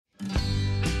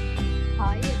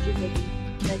everybody,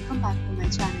 welcome back to my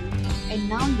channel, and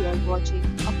now you are watching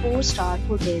a 4-star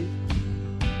hotel.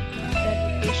 The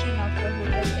location of the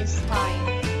hotel is fine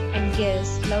and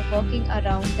guests love walking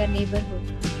around the neighborhood.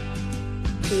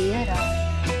 There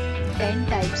are 10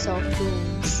 types of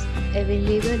rooms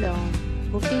available on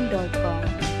booking.com.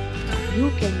 You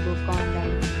can book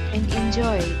online and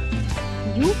enjoy it.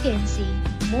 You can see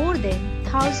more than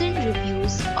 1000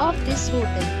 reviews of this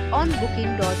hotel on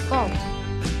booking.com.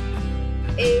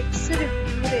 Its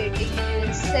review rating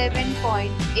is 7.8,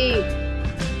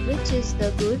 which is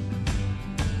the good.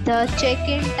 The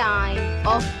check-in time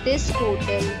of this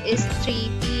hotel is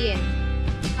 3 p.m.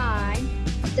 and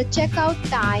the checkout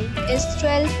time is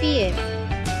 12 p.m.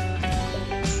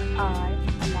 Pets are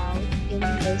allowed in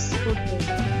this hotel.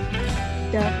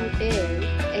 The hotel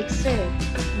accepts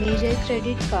major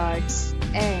credit cards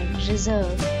and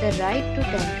reserves the right to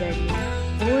temporarily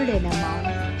hold an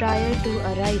amount prior to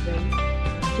arrival.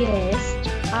 Guests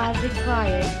are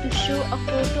required to show a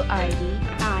photo ID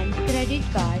and credit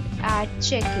card at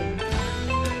check-in.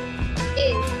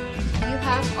 If you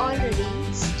have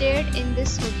already stayed in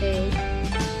this hotel,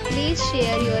 please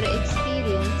share your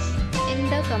experience in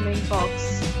the comment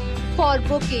box. For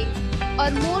booking or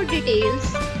more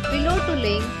details, below to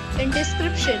link in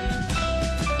description.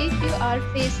 If you are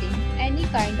facing any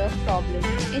kind of problem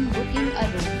in booking a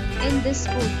room in this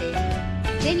hotel,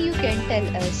 then you can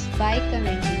tell us by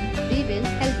commenting. We will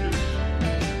help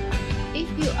you. If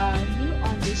you are new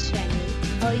on this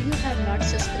channel or you have not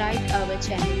subscribed our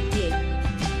channel yet,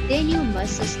 then you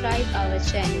must subscribe our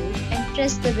channel and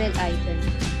press the bell icon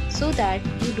so that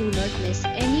you do not miss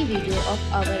any video of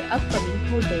our upcoming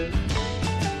hotel.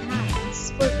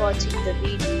 Thanks for watching the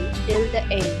video till the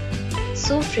end.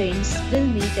 So friends, we'll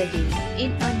meet again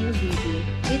in a new video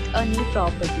with a new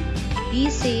property. Be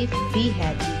safe, be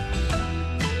happy.